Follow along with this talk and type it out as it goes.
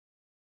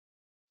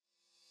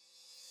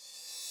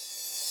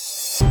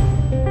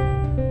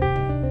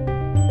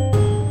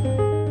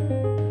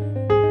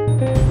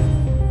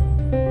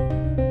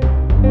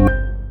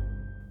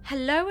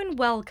Hello and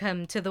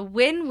welcome to the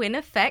Win-Win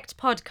Effect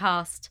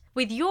podcast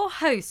with your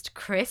host,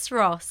 Chris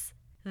Ross.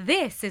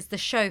 This is the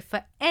show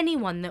for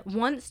anyone that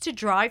wants to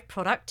drive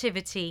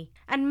productivity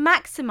and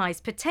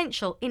maximize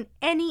potential in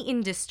any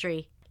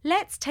industry.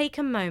 Let's take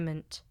a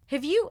moment.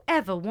 Have you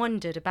ever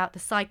wondered about the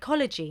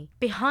psychology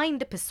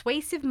behind the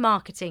persuasive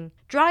marketing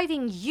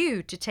driving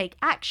you to take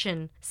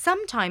action,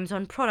 sometimes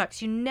on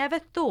products you never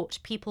thought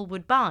people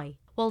would buy?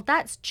 Well,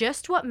 that's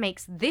just what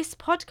makes this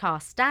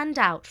podcast stand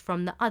out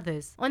from the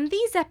others. On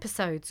these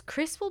episodes,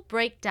 Chris will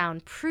break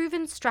down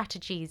proven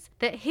strategies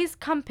that his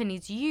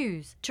companies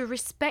use to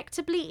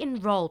respectably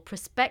enroll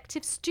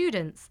prospective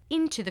students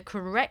into the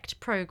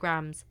correct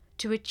programs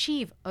to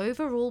achieve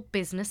overall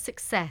business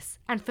success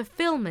and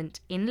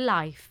fulfillment in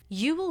life.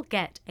 You will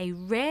get a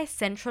rare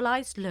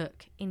centralized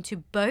look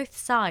into both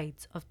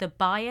sides of the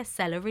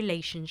buyer-seller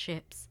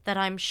relationships that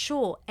I'm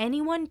sure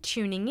anyone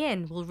tuning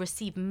in will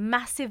receive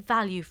massive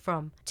value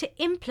from to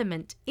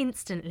implement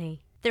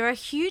instantly. There are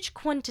huge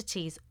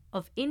quantities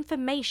of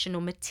information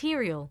or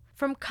material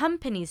from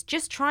companies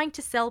just trying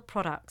to sell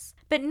products,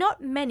 but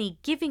not many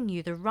giving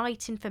you the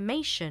right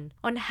information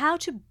on how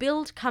to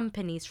build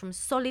companies from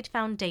solid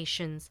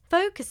foundations,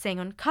 focusing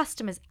on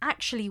customers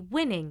actually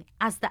winning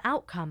as the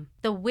outcome.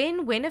 The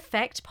Win-Win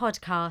Effect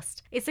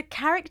podcast is a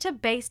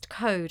character-based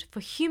code for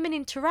human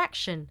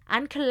interaction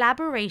and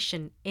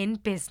collaboration in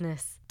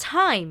business.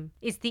 Time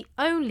is the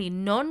only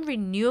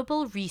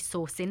non-renewable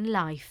resource in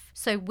life.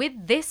 So with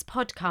this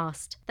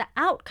podcast, the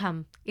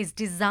outcome is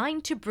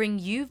designed to bring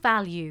you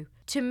value,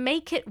 to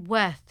make it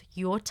worth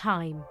your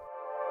time.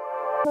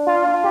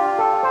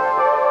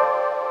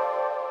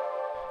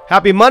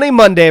 Happy Money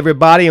Monday,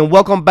 everybody, and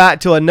welcome back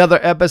to another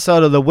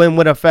episode of the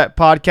Win-Win Effect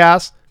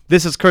podcast.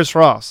 This is Chris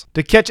Ross.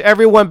 To catch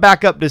everyone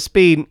back up to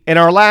speed, in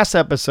our last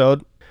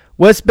episode,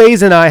 Wes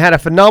Bays and I had a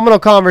phenomenal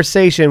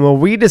conversation where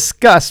we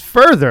discussed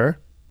further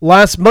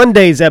last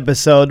Monday's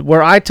episode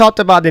where I talked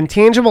about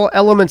intangible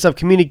elements of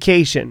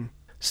communication,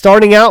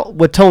 starting out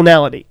with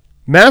tonality.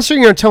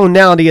 Mastering your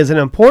tonality is an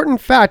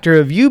important factor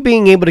of you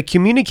being able to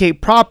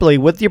communicate properly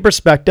with your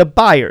prospective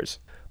buyers.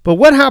 But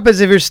what happens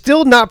if you're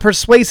still not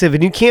persuasive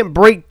and you can't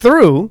break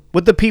through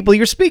with the people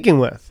you're speaking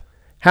with?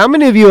 How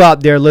many of you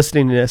out there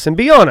listening to this, and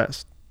be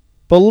honest,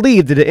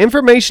 believe that the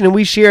information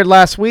we shared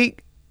last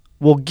week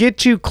will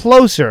get you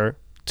closer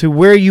to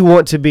where you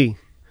want to be?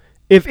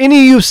 If any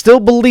of you still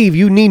believe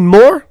you need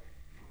more,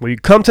 well, you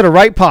come to the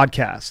right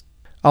podcast.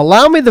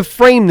 Allow me to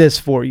frame this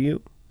for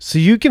you so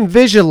you can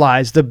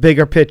visualize the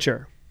bigger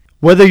picture.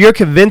 Whether you're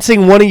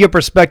convincing one of your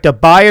prospective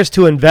buyers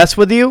to invest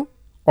with you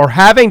or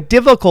having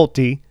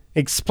difficulty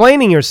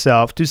explaining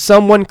yourself to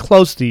someone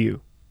close to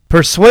you,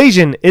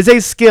 persuasion is a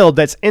skill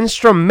that's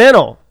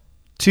instrumental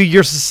to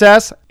your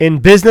success in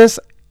business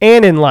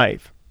and in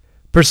life.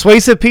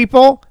 Persuasive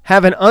people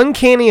have an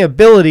uncanny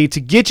ability to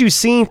get you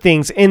seeing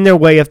things in their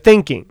way of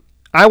thinking.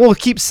 I will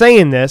keep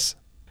saying this,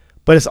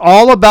 but it's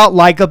all about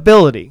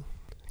likability.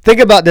 Think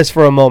about this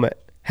for a moment.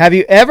 Have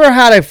you ever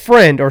had a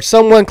friend or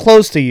someone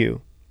close to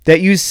you that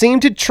you seem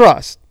to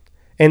trust,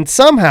 and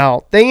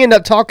somehow they end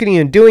up talking to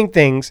you and doing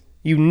things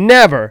you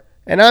never,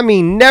 and I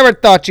mean never,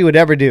 thought you would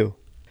ever do?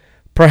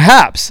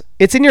 Perhaps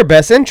it's in your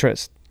best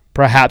interest.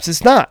 Perhaps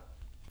it's not.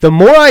 The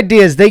more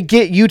ideas they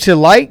get you to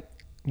like,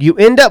 you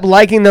end up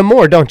liking them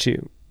more, don't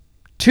you?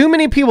 Too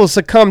many people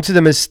succumb to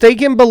the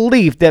mistaken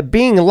belief that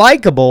being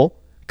likable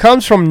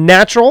comes from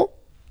natural,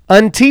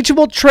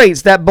 unteachable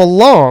traits that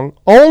belong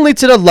only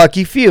to the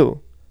lucky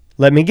few.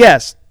 Let me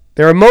guess,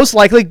 they're most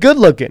likely good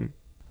looking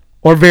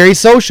or very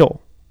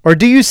social, or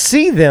do you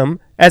see them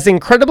as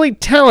incredibly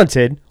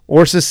talented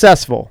or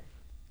successful?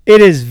 It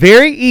is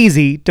very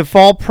easy to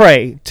fall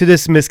prey to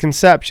this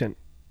misconception.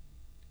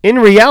 In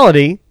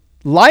reality,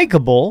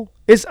 likable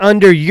is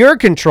under your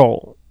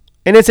control,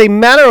 and it's a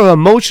matter of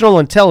emotional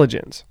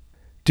intelligence.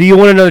 Do you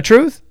want to know the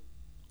truth?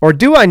 Or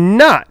do I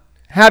not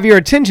have your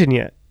attention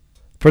yet?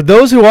 For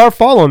those who are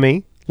following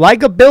me,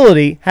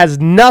 likability has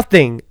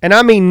nothing, and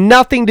I mean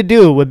nothing, to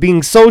do with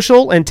being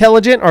social,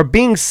 intelligent, or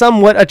being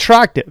somewhat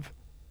attractive.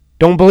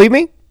 Don't believe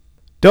me?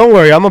 Don't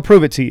worry, I'm going to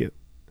prove it to you.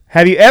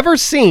 Have you ever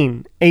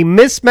seen a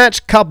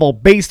mismatched couple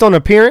based on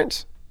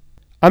appearance?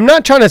 I'm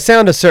not trying to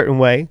sound a certain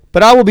way,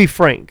 but I will be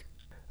frank.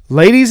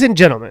 Ladies and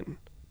gentlemen,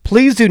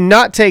 please do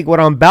not take what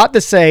I'm about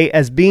to say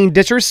as being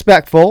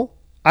disrespectful.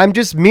 I'm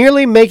just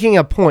merely making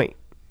a point.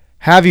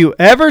 Have you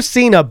ever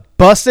seen a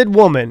busted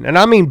woman, and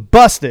I mean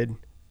busted,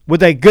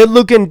 with a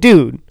good-looking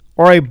dude,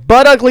 or a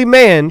butt-ugly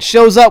man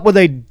shows up with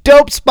a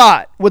dope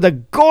spot with a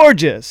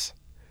gorgeous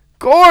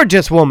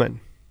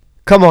woman?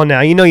 Come on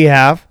now, you know you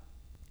have.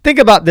 Think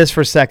about this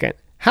for a second.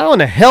 How in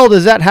the hell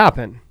does that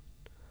happen?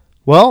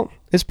 Well,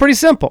 it's pretty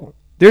simple.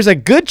 There's a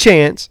good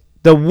chance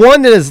the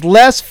one that is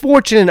less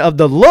fortunate of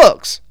the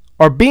looks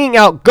or being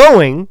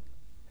outgoing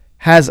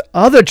has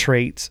other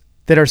traits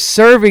that are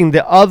serving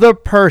the other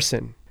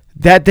person,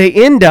 that they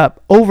end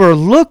up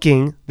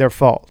overlooking their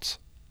faults.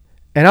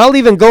 And I'll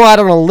even go out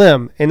on a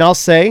limb and I'll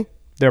say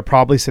they're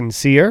probably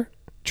sincere,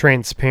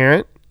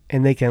 transparent,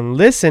 and they can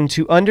listen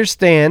to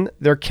understand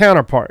their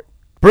counterpart.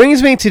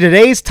 brings me to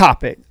today's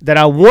topic that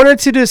I wanted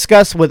to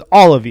discuss with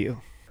all of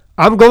you.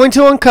 I'm going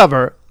to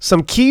uncover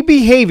some key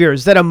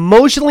behaviors that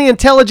emotionally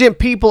intelligent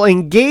people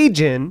engage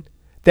in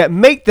that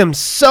make them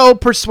so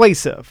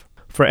persuasive.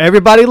 For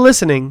everybody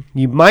listening,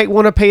 you might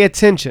want to pay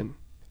attention.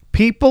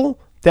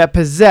 People that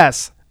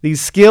possess these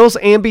skills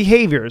and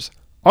behaviors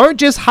aren't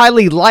just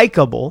highly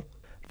likable,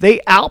 they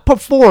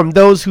outperform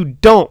those who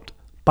don't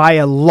by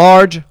a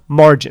large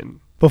margin.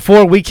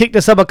 Before we kick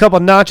this up a couple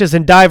notches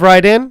and dive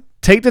right in,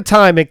 take the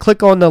time and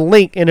click on the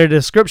link in the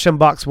description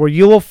box where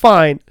you will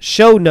find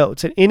show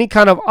notes and any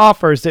kind of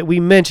offers that we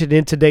mentioned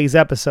in today's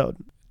episode.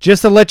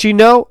 Just to let you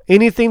know,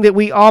 anything that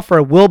we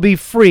offer will be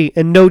free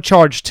and no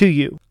charge to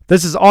you.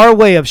 This is our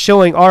way of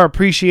showing our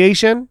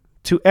appreciation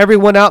to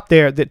everyone out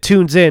there that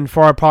tunes in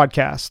for our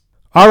podcast.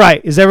 All right,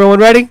 is everyone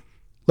ready?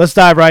 Let's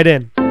dive right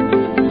in.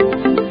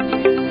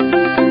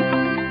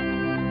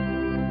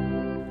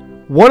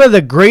 One of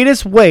the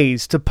greatest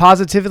ways to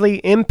positively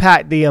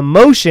impact the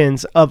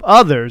emotions of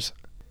others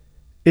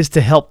is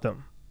to help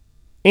them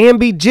and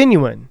be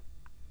genuine.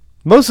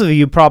 Most of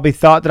you probably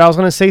thought that I was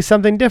going to say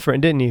something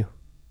different, didn't you?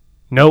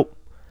 Nope.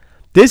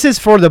 This is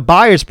for the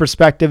buyer's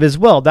perspective as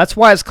well. That's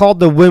why it's called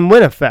the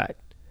win-win effect.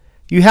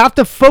 You have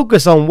to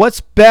focus on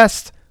what's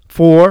best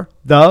for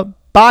the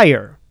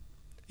buyer.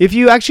 If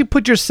you actually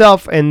put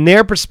yourself in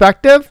their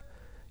perspective,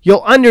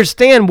 you'll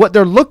understand what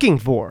they're looking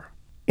for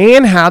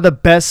and how to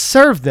best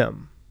serve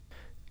them.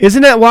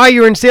 Isn't that why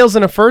you're in sales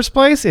in the first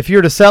place if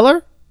you're the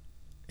seller?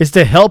 Is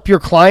to help your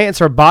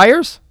clients or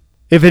buyers?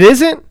 If it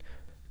isn't,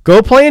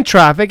 go play in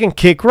traffic and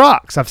kick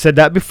rocks. I've said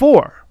that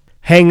before.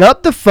 Hang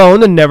up the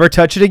phone and never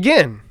touch it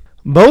again.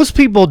 Most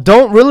people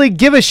don't really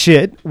give a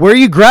shit where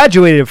you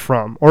graduated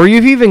from, or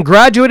you've even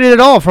graduated at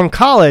all from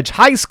college,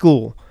 high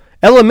school,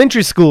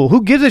 elementary school.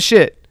 Who gives a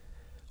shit?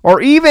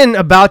 Or even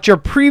about your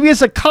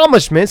previous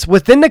accomplishments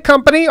within the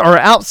company or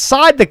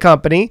outside the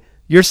company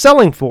you're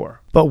selling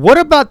for. But what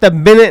about the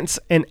minutes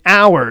and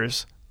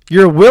hours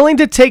you're willing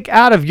to take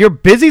out of your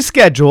busy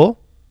schedule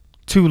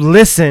to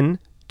listen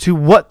to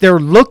what they're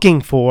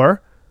looking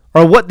for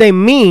or what they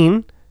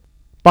mean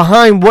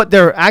behind what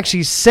they're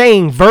actually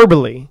saying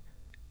verbally?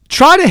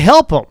 Try to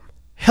help them.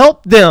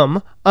 Help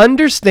them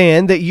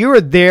understand that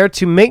you're there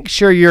to make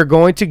sure you're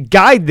going to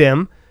guide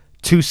them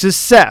to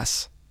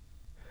success.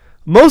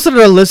 Most of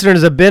the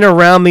listeners have been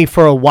around me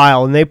for a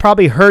while, and they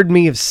probably heard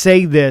me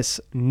say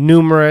this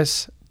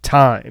numerous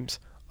times,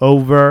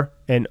 over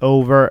and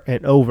over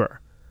and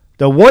over.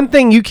 The one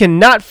thing you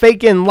cannot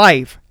fake in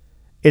life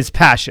is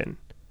passion.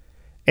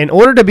 In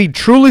order to be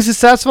truly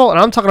successful, and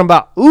I'm talking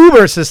about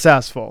uber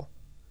successful,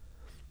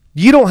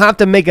 you don't have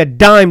to make a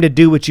dime to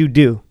do what you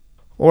do,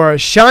 or a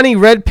shiny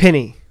red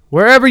penny,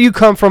 wherever you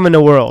come from in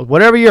the world,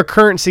 whatever your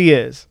currency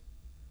is.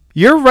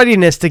 Your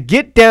readiness to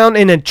get down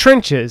in the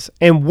trenches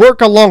and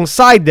work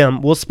alongside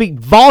them will speak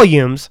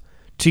volumes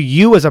to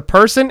you as a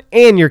person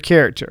and your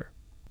character.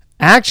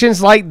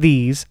 Actions like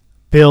these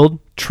build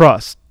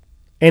trust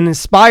and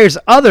inspires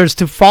others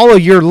to follow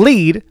your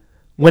lead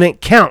when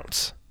it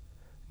counts,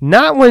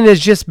 not when it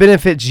just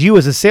benefits you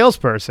as a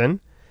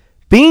salesperson.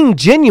 Being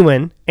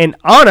genuine and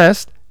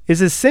honest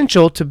is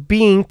essential to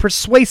being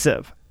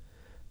persuasive.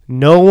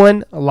 No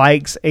one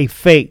likes a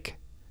fake.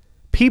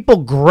 People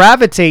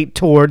gravitate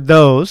toward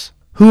those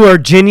who are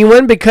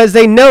genuine because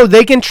they know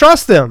they can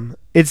trust them.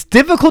 It's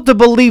difficult to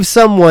believe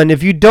someone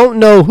if you don't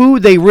know who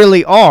they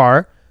really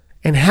are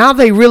and how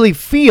they really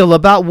feel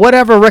about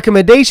whatever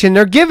recommendation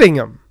they're giving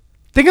them.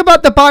 Think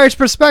about the buyer's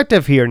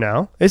perspective here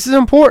now. This is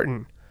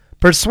important.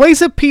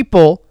 Persuasive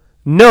people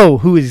know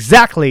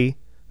exactly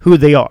who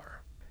they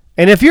are.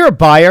 And if you're a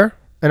buyer,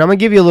 and I'm going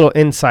to give you a little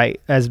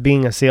insight as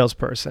being a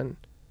salesperson,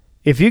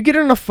 if you get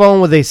on the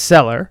phone with a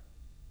seller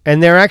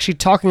and they're actually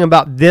talking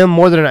about them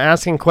more than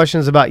asking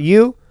questions about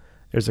you,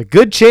 there's a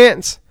good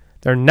chance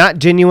they're not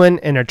genuine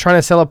and they're trying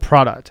to sell a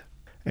product.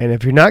 And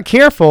if you're not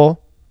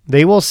careful,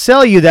 they will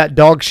sell you that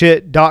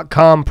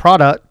dogshit.com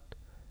product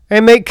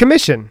and make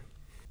commission.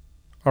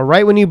 Or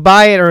right when you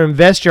buy it or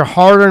invest your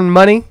hard-earned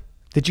money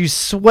that you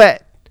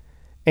sweat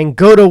and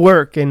go to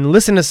work and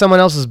listen to someone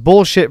else's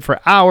bullshit for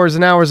hours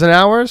and hours and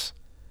hours,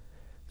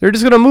 they're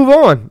just going to move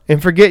on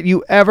and forget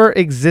you ever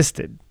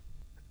existed.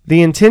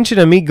 The intention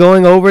of me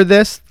going over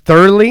this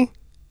thoroughly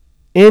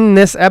in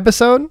this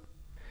episode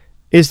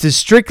is to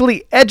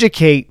strictly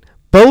educate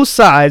both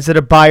sides of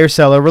the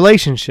buyer-seller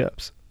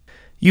relationships.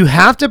 You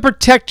have to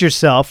protect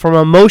yourself from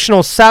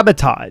emotional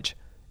sabotage.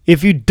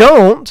 If you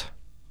don't,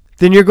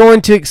 then you're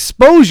going to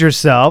expose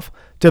yourself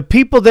to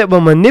people that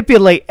will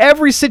manipulate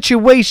every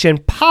situation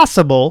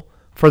possible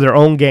for their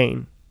own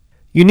gain.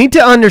 You need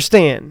to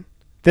understand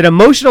that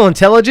emotional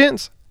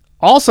intelligence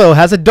also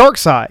has a dark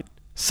side,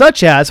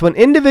 such as when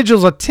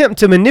individuals attempt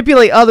to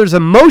manipulate others'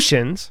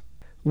 emotions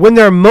when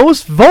they're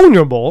most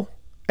vulnerable,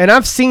 and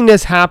I've seen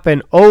this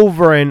happen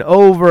over and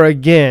over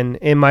again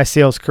in my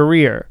sales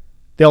career.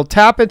 They'll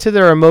tap into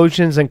their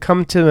emotions and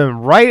come to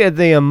them right at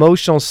the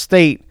emotional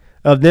state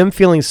of them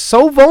feeling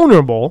so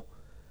vulnerable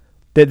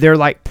that they're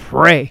like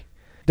prey.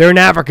 They're in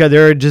Africa,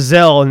 they're a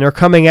Giselle, and they're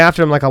coming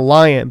after them like a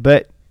lion,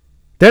 but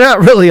they're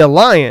not really a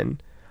lion.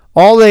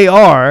 All they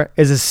are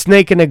is a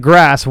snake in the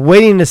grass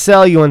waiting to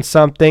sell you on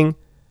something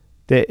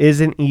that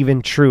isn't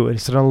even true.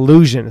 It's an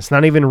illusion. It's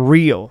not even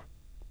real.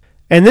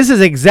 And this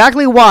is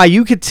exactly why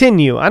you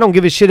continue. I don't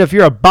give a shit if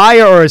you're a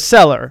buyer or a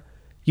seller.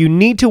 You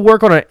need to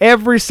work on it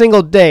every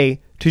single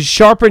day to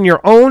sharpen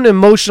your own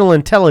emotional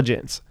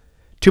intelligence,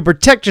 to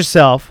protect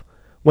yourself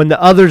when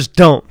the others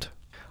don't.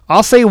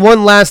 I'll say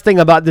one last thing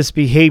about this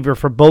behavior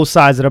for both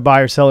sides of the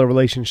buyer-seller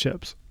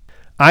relationships.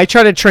 I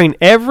try to train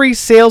every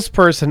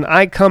salesperson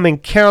I come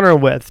encounter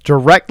with,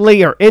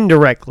 directly or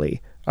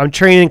indirectly. I'm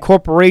training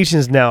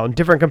corporations now in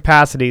different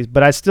capacities,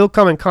 but I still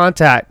come in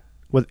contact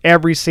with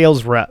every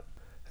sales rep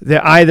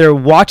that either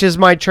watches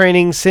my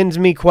training, sends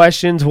me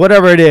questions,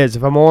 whatever it is,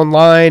 if I'm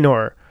online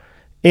or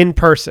in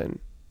person.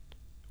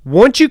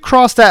 Once you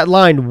cross that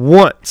line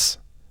once,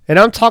 and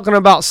I'm talking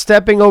about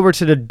stepping over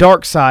to the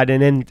dark side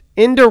and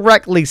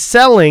indirectly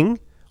selling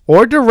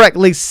or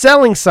directly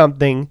selling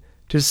something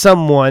to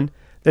someone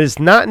that is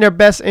not in their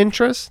best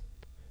interest,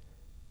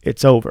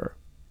 it's over.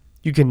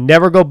 You can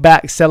never go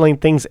back selling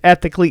things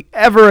ethically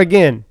ever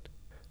again.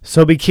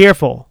 So be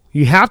careful.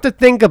 You have to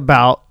think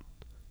about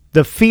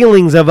the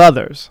feelings of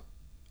others.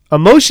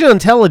 Emotional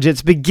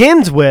intelligence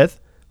begins with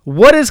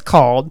what is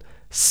called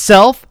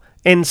self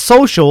and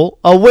social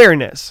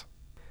awareness.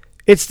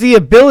 It's the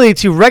ability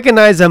to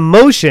recognize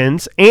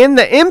emotions and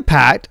the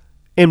impact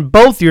in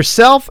both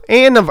yourself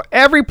and of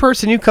every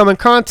person you come in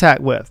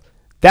contact with.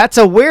 That's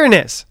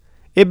awareness.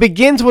 It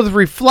begins with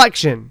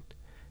reflection.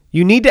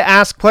 You need to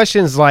ask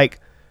questions like,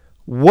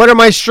 what are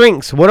my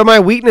strengths? What are my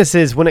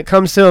weaknesses when it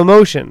comes to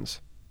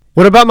emotions?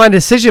 What about my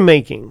decision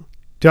making?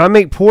 Do I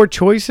make poor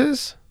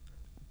choices?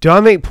 Do I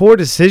make poor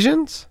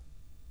decisions?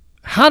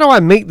 How do I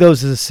make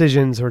those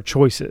decisions or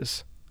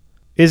choices?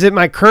 Is it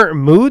my current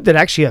mood that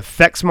actually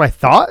affects my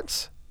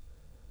thoughts?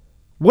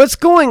 What's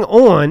going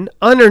on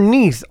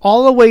underneath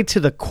all the way to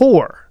the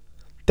core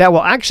that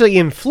will actually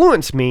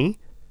influence me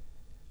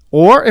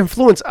or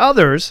influence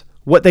others,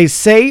 what they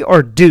say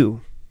or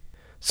do?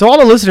 So all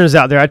the listeners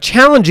out there, I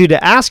challenge you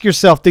to ask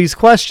yourself these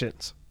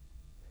questions.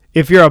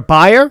 If you're a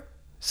buyer,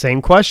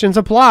 same questions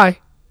apply.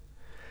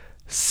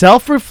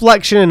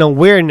 Self-reflection and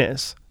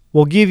awareness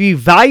will give you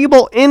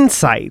valuable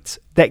insights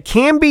that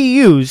can be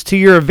used to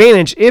your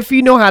advantage if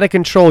you know how to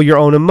control your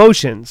own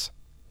emotions.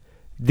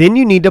 Then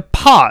you need to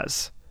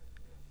pause.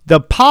 The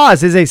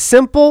pause is as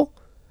simple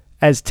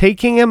as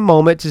taking a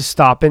moment to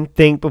stop and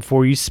think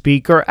before you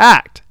speak or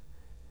act.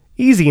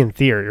 Easy in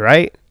theory,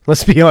 right?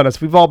 Let's be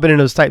honest. We've all been in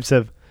those types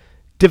of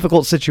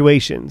difficult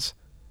situations.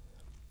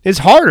 It's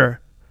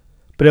harder,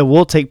 but it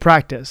will take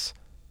practice.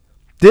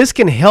 This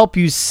can help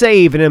you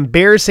save an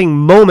embarrassing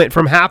moment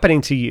from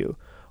happening to you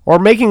or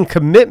making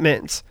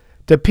commitments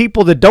to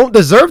people that don't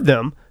deserve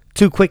them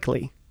too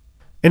quickly.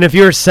 And if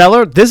you're a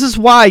seller, this is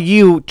why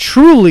you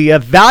truly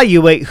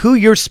evaluate who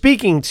you're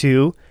speaking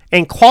to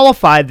and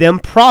qualify them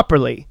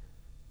properly.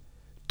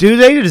 Do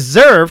they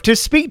deserve to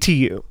speak to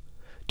you?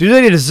 Do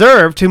they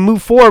deserve to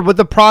move forward with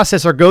the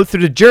process or go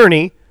through the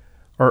journey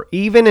or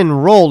even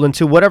enroll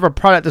into whatever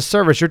product or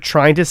service you're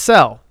trying to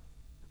sell?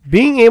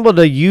 Being able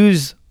to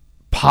use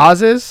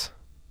pauses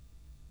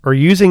or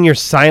using your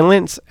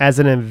silence as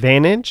an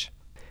advantage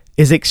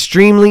is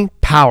extremely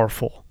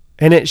powerful,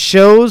 and it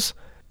shows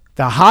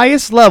the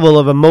highest level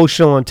of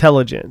emotional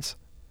intelligence.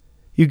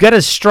 You got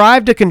to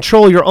strive to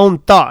control your own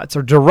thoughts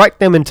or direct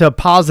them into a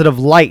positive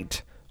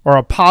light or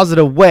a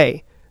positive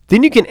way.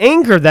 Then you can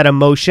anchor that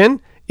emotion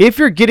if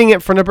you're getting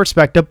it from the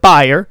perspective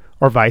buyer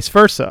or vice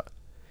versa.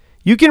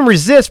 You can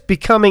resist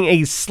becoming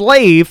a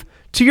slave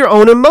to your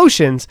own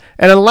emotions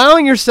and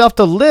allowing yourself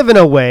to live in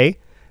a way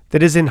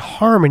that is in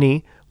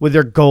harmony with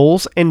your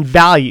goals and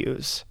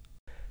values.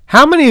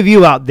 How many of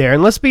you out there,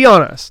 and let's be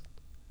honest,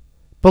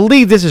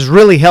 believe this is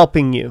really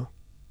helping you?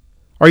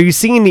 Are you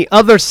seeing the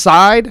other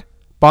side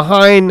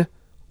behind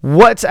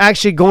what's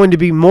actually going to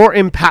be more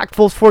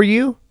impactful for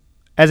you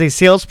as a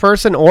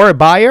salesperson or a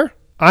buyer?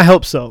 I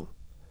hope so.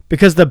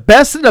 Because the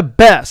best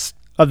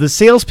of the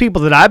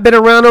salespeople that I've been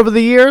around over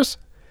the years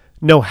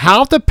know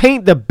how to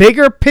paint the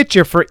bigger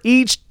picture for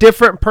each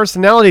different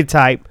personality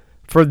type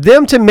for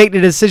them to make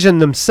the decision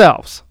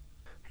themselves.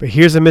 But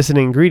here's a missing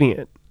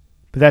ingredient.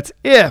 But that's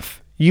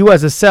if you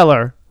as a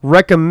seller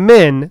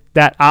recommend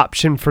that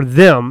option for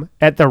them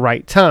at the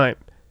right time.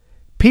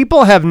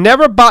 People have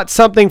never bought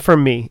something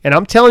from me, and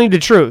I'm telling you the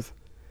truth,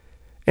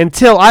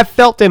 until I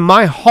felt in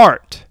my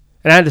heart,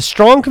 and I had a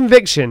strong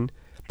conviction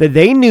that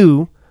they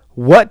knew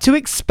what to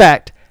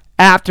expect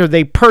after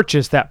they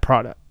purchased that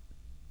product.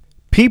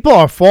 People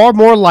are far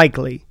more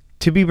likely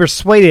to be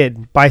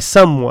persuaded by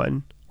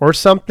someone or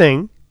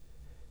something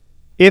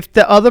if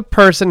the other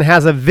person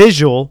has a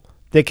visual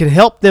that can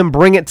help them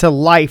bring it to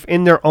life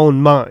in their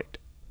own mind.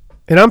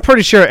 And I'm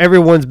pretty sure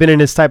everyone's been in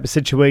this type of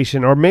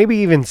situation or maybe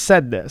even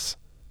said this.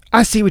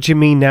 I see what you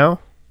mean now.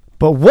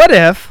 But what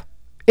if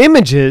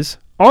images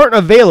aren't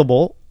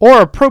available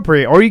or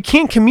appropriate, or you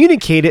can't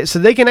communicate it so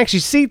they can actually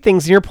see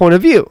things in your point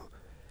of view?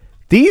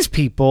 These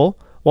people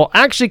will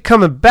actually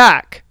come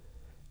back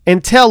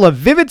and tell a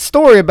vivid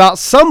story about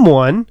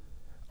someone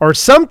or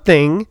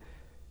something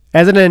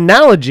as an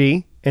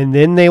analogy, and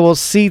then they will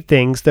see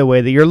things the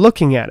way that you're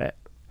looking at it.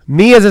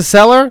 Me as a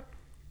seller,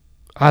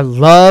 I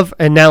love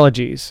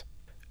analogies,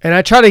 and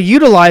I try to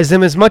utilize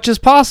them as much as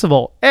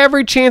possible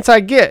every chance I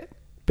get,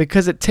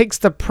 because it takes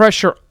the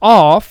pressure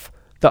off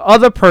the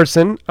other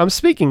person I'm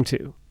speaking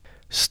to.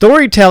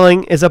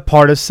 Storytelling is a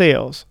part of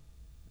sales.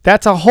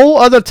 That's a whole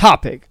other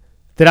topic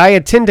that I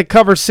intend to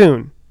cover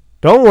soon.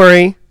 Don't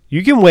worry,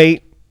 you can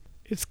wait.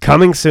 It's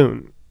coming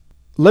soon.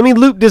 Let me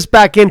loop this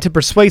back into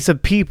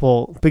persuasive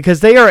people, because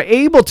they are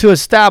able to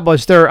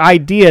establish their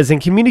ideas and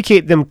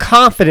communicate them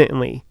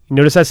confidently.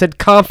 Notice I said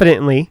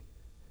confidently,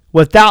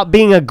 without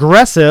being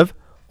aggressive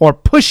or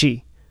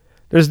pushy.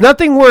 There's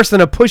nothing worse than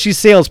a pushy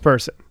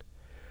salesperson.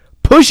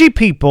 Pushy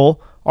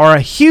people are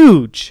a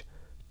huge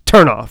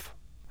turnoff.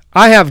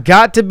 I have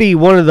got to be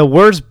one of the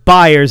worst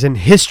buyers in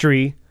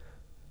history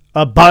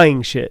of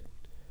buying shit.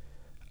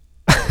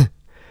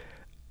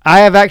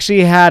 I have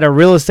actually had a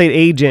real estate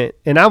agent,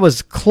 and I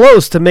was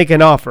close to making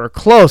an offer.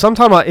 Close. I'm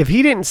talking about if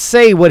he didn't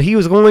say what he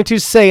was going to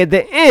say at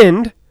the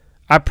end,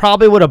 I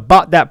probably would have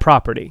bought that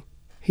property.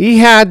 He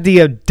had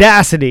the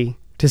audacity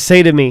to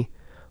say to me,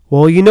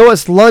 well, you know,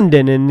 it's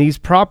London, and these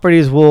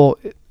properties will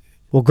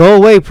go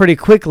away pretty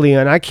quickly,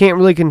 and I can't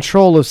really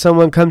control if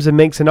someone comes and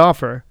makes an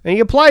offer. And he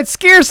applied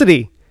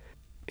scarcity.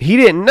 He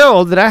didn't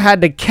know that I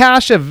had the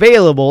cash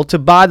available to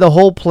buy the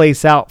whole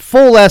place out,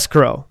 full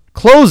escrow,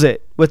 close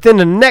it within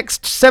the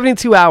next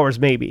 72 hours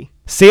maybe.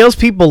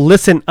 Salespeople,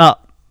 listen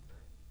up.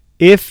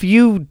 If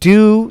you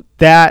do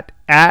that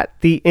at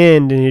the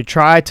end and you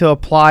try to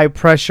apply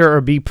pressure or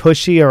be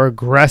pushy or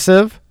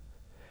aggressive,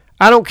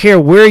 I don't care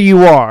where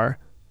you are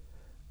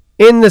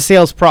in the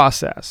sales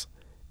process.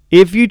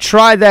 If you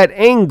try that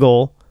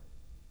angle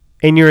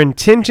and your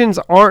intentions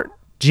aren't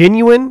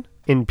genuine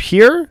and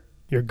pure,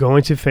 you're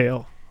going to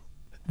fail.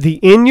 The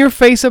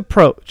in-your-face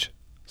approach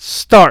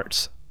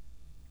starts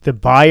the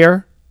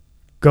buyer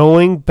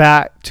going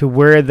back to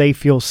where they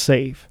feel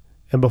safe.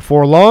 And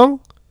before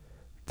long,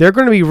 they're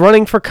going to be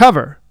running for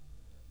cover.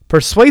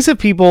 Persuasive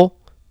people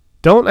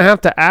don't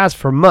have to ask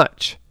for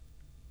much.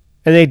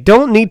 And they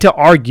don't need to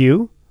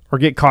argue or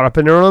get caught up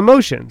in their own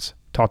emotions.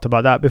 Talked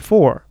about that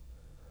before.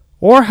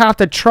 Or have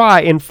to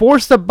try and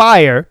force the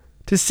buyer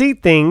to see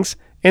things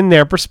in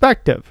their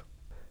perspective.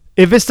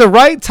 If it's the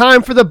right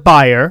time for the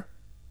buyer,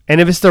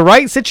 and if it's the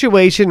right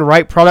situation,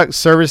 right product,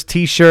 service,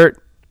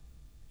 t-shirt,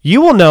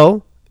 you will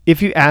know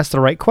if you ask the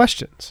right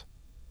questions.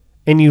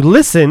 And you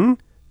listen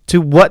to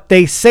what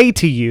they say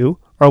to you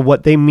or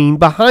what they mean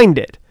behind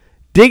it.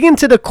 Dig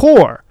into the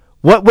core.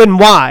 What, when,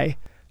 why.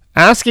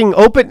 Asking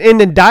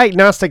open-ended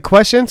diagnostic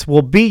questions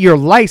will be your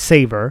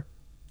lifesaver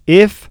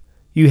if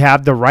you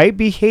have the right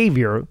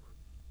behavior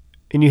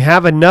and you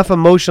have enough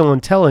emotional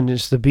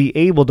intelligence to be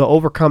able to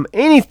overcome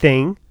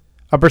anything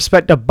a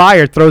prospective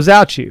buyer throws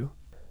at you.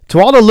 To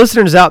all the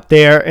listeners out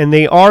there, and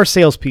they are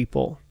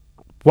salespeople,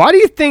 why do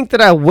you think that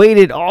I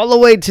waited all the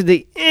way to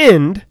the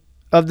end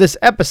of this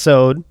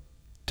episode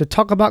to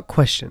talk about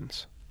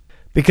questions?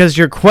 Because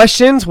your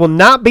questions will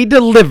not be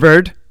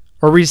delivered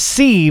or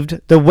received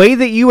the way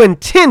that you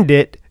intend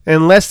it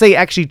unless they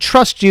actually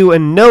trust you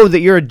and know that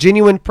you're a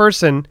genuine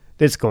person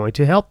that's going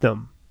to help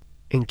them.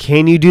 And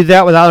can you do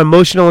that without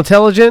emotional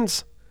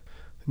intelligence?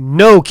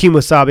 No,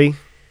 Kimosabi.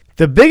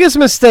 The biggest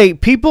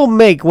mistake people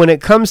make when it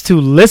comes to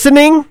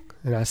listening,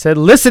 and I said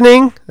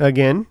listening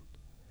again,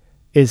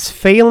 is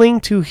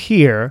failing to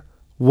hear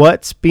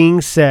what's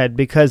being said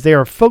because they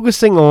are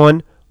focusing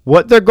on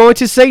what they're going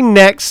to say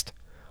next,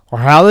 or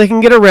how they can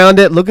get around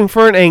it, looking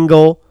for an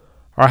angle,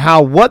 or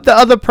how what the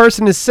other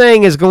person is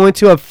saying is going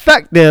to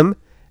affect them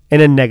in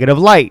a negative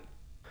light.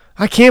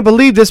 I can't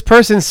believe this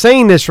person's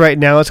saying this right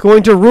now. It's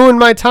going to ruin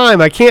my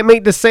time. I can't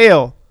make the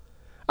sale.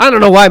 I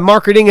don't know why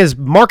marketing is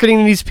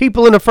marketing these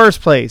people in the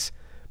first place.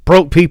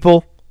 Broke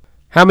people.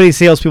 How many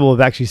salespeople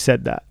have actually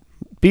said that?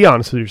 Be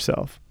honest with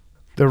yourself.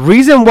 The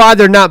reason why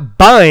they're not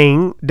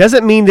buying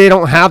doesn't mean they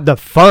don't have the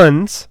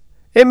funds.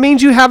 It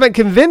means you haven't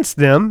convinced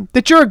them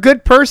that you're a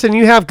good person,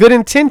 you have good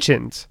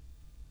intentions.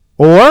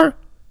 Or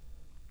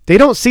they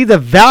don't see the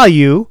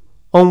value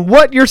on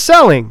what you're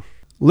selling.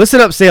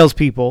 Listen up,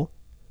 salespeople.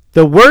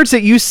 The words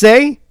that you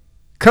say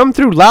come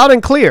through loud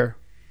and clear.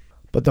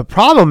 But the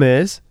problem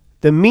is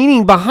the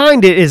meaning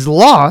behind it is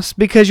lost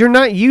because you're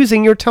not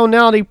using your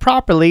tonality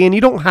properly and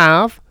you don't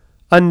have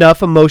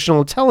enough emotional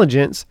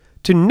intelligence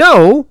to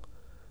know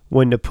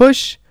when to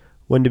push,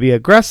 when to be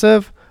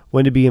aggressive,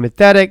 when to be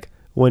empathetic,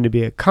 when to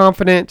be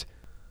confident.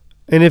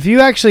 And if you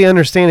actually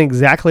understand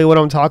exactly what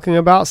I'm talking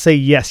about, say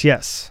yes,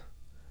 yes.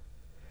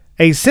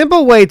 A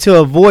simple way to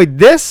avoid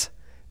this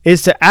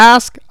is to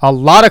ask a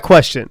lot of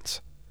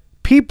questions.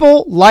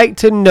 People like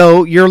to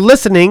know you're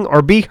listening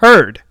or be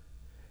heard.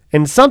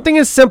 And something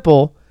as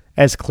simple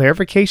as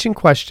clarification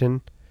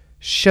question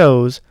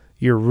shows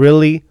you're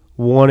really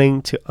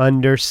wanting to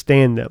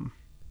understand them.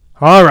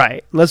 All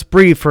right, let's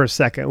breathe for a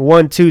second.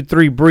 1, 2,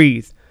 3,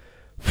 breathe.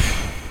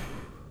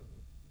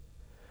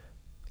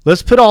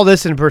 Let's put all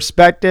this in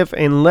perspective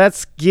and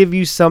let's give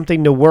you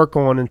something to work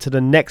on into the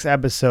next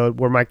episode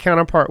where my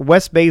counterpart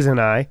Wes Bays and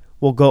I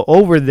will go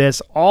over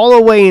this all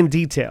the way in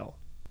detail.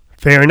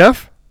 Fair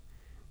enough?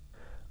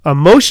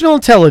 Emotional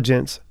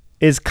intelligence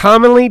is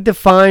commonly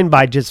defined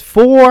by just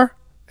 4,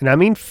 and I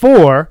mean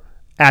 4,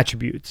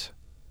 attributes.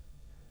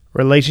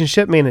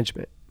 Relationship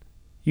management.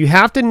 You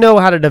have to know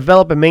how to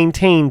develop and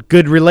maintain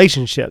good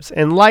relationships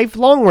and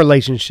lifelong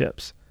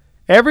relationships.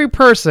 Every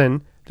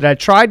person that I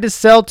tried to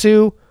sell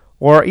to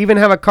or even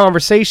have a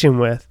conversation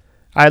with,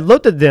 I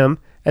looked at them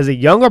as a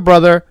younger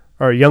brother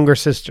or a younger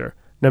sister,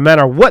 no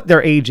matter what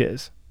their age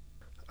is.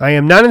 I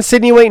am not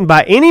insinuating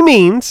by any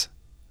means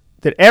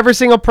that every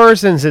single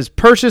person that has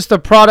purchased a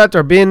product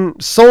or been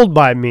sold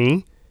by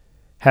me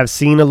have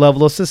seen a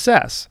level of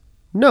success.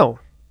 No,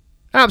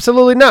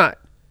 absolutely not.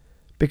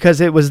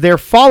 Because it was their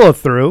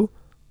follow-through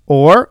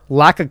or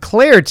lack of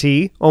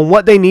clarity on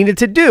what they needed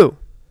to do.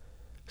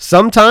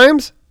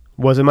 Sometimes it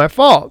wasn't my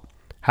fault.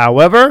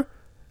 However,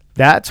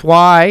 that's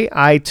why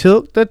I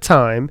took the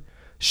time,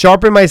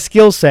 sharpen my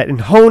skill set,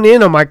 and hone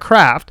in on my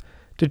craft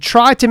to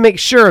try to make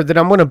sure that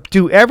I'm going to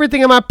do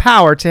everything in my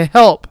power to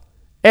help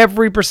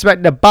every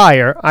prospective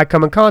buyer I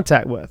come in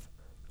contact with.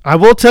 I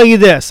will tell you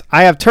this,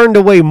 I have turned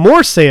away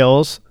more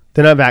sales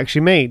than I've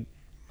actually made.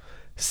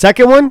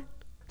 Second one,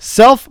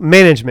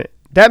 self-management.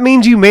 That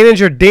means you manage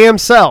your damn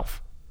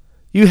self.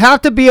 You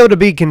have to be able to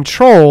be in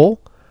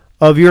control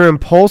of your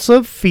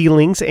impulsive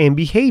feelings and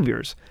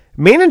behaviors.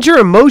 Manage your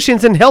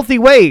emotions in healthy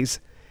ways.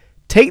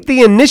 Take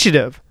the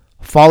initiative.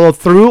 Follow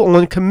through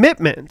on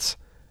commitments.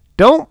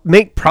 Don't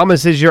make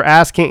promises your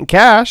ass can't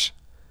cash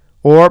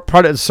or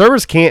product or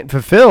service can't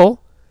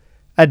fulfill.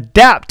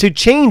 Adapt to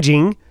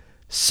changing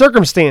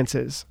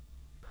circumstances.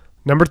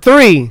 Number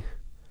 3,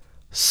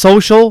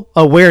 social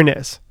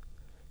awareness.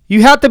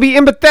 You have to be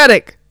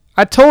empathetic.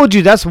 I told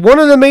you that's one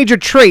of the major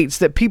traits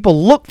that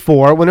people look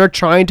for when they're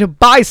trying to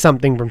buy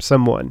something from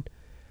someone.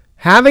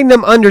 Having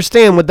them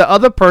understand what the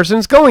other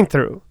person's going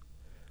through.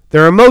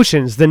 Their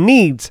emotions, the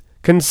needs,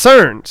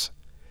 concerns.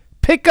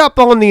 Pick up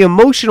on the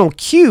emotional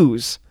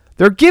cues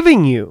they're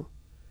giving you.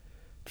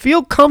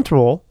 Feel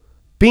comfortable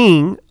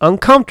being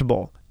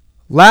uncomfortable.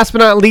 Last but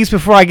not least,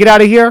 before I get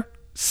out of here,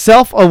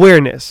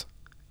 self-awareness.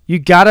 You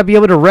got to be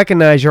able to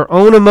recognize your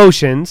own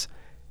emotions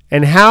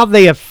and how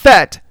they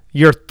affect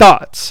your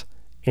thoughts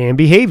and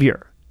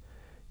behavior.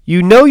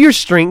 You know your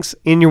strengths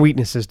and your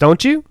weaknesses,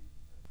 don't you?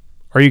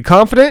 Are you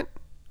confident?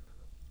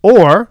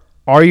 Or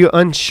are you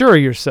unsure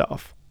of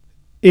yourself?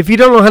 If you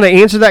don't know how to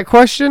answer that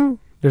question,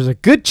 there's a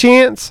good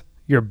chance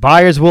your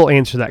buyers will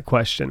answer that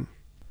question.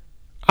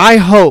 I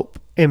hope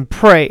and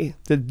pray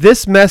that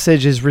this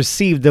message is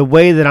received the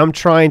way that I'm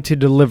trying to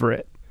deliver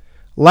it.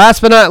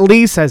 Last but not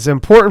least, as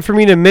important for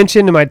me to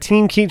mention, and my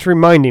team keeps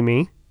reminding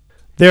me,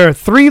 there are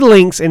 3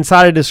 links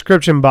inside a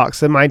description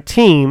box that my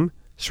team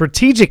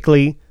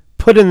strategically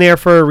put in there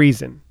for a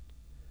reason.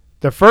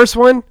 The first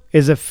one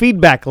is a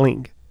feedback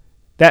link.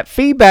 That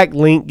feedback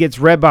link gets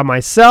read by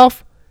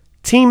myself,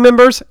 team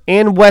members,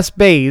 and Wes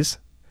Bays.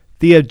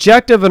 The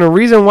objective and a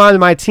reason why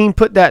my team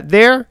put that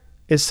there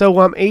is so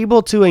I'm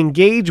able to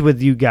engage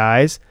with you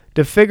guys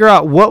to figure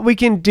out what we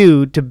can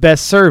do to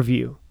best serve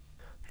you.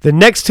 The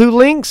next 2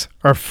 links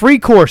are free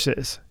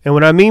courses. And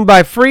what I mean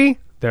by free,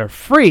 they're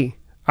free.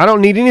 I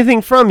don't need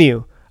anything from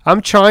you. I'm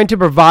trying to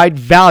provide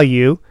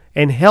value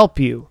and help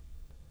you.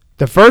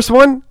 The first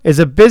one is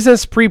a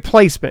business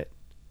pre-placement.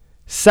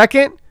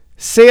 Second,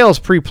 sales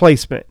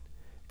pre-placement.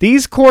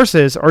 These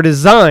courses are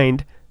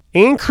designed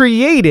and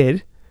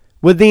created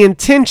with the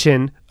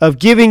intention of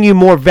giving you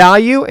more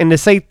value and to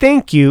say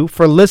thank you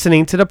for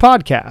listening to the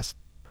podcast.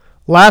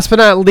 Last but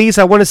not least,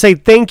 I want to say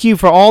thank you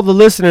for all the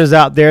listeners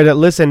out there that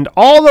listened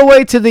all the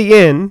way to the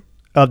end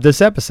of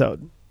this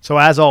episode. So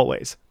as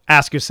always,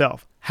 ask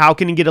yourself, how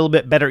can you get a little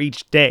bit better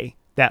each day?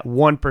 That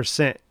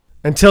 1%.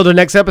 Until the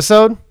next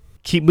episode,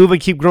 keep moving,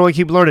 keep growing,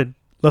 keep learning.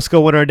 Let's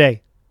go with our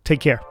day. Take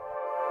care.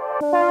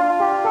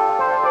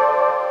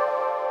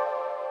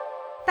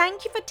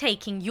 Thank you for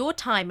taking your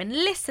time and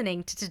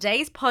listening to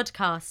today's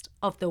podcast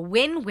of The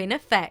Win-Win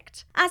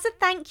Effect. As a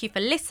thank you for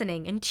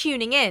listening and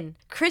tuning in,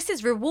 Chris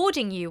is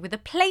rewarding you with a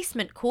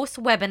placement course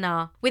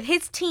webinar with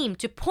his team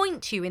to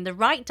point you in the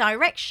right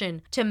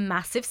direction to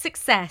massive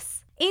success.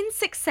 In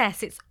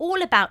success, it's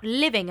all about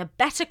living a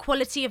better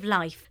quality of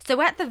life.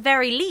 So at the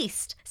very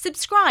least,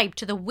 subscribe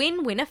to the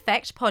Win-Win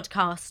Effect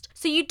podcast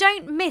so you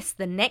don't miss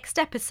the next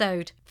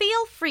episode.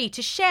 Feel free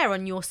to share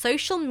on your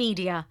social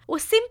media or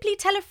simply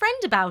tell a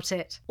friend about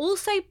it.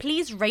 Also,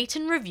 please rate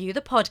and review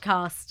the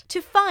podcast.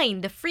 To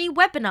find the free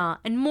webinar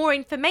and more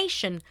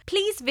information,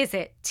 please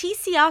visit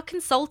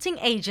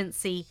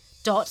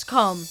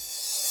tcrconsultingagency.com.